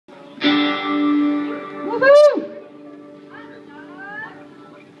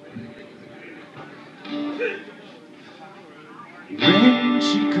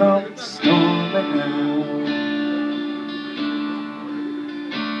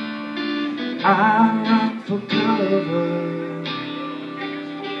I run for cover,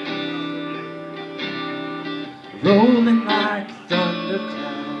 rolling like a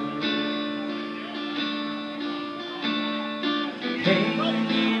thundercloud,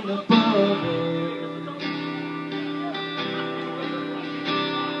 hanging in a bubble,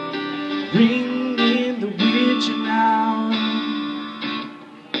 ringing the witching hour,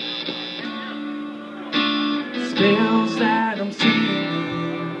 spells that I'm singing.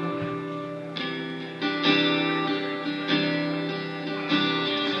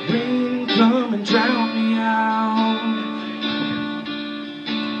 Rain, come and drown me out,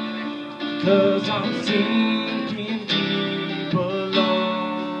 'cause I'm sinking deep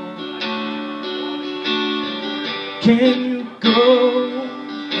alone. Can you go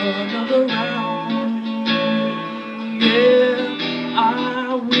another round? Yeah,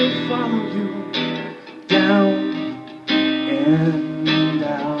 I will follow you down and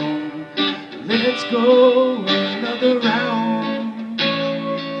down. Let's go another round.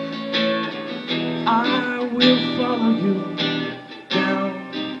 I will follow you down,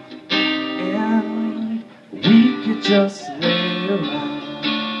 and we could just lay around,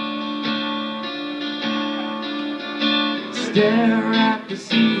 stare at the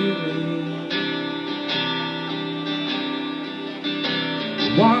ceiling,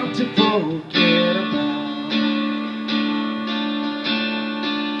 want to forget about,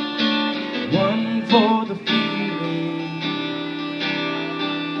 one for the feeling.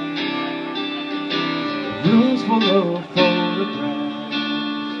 Rooms full of photographs,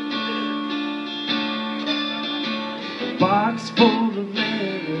 a box full of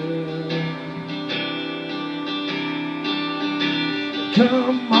letters.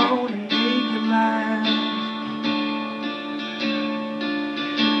 Come on and make it last,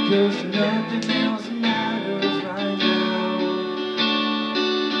 'cause nothing else matters right now.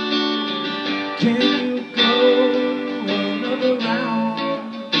 Can you go another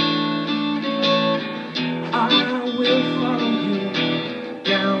round? I will follow you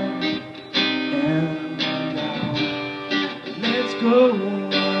down and down. Let's go.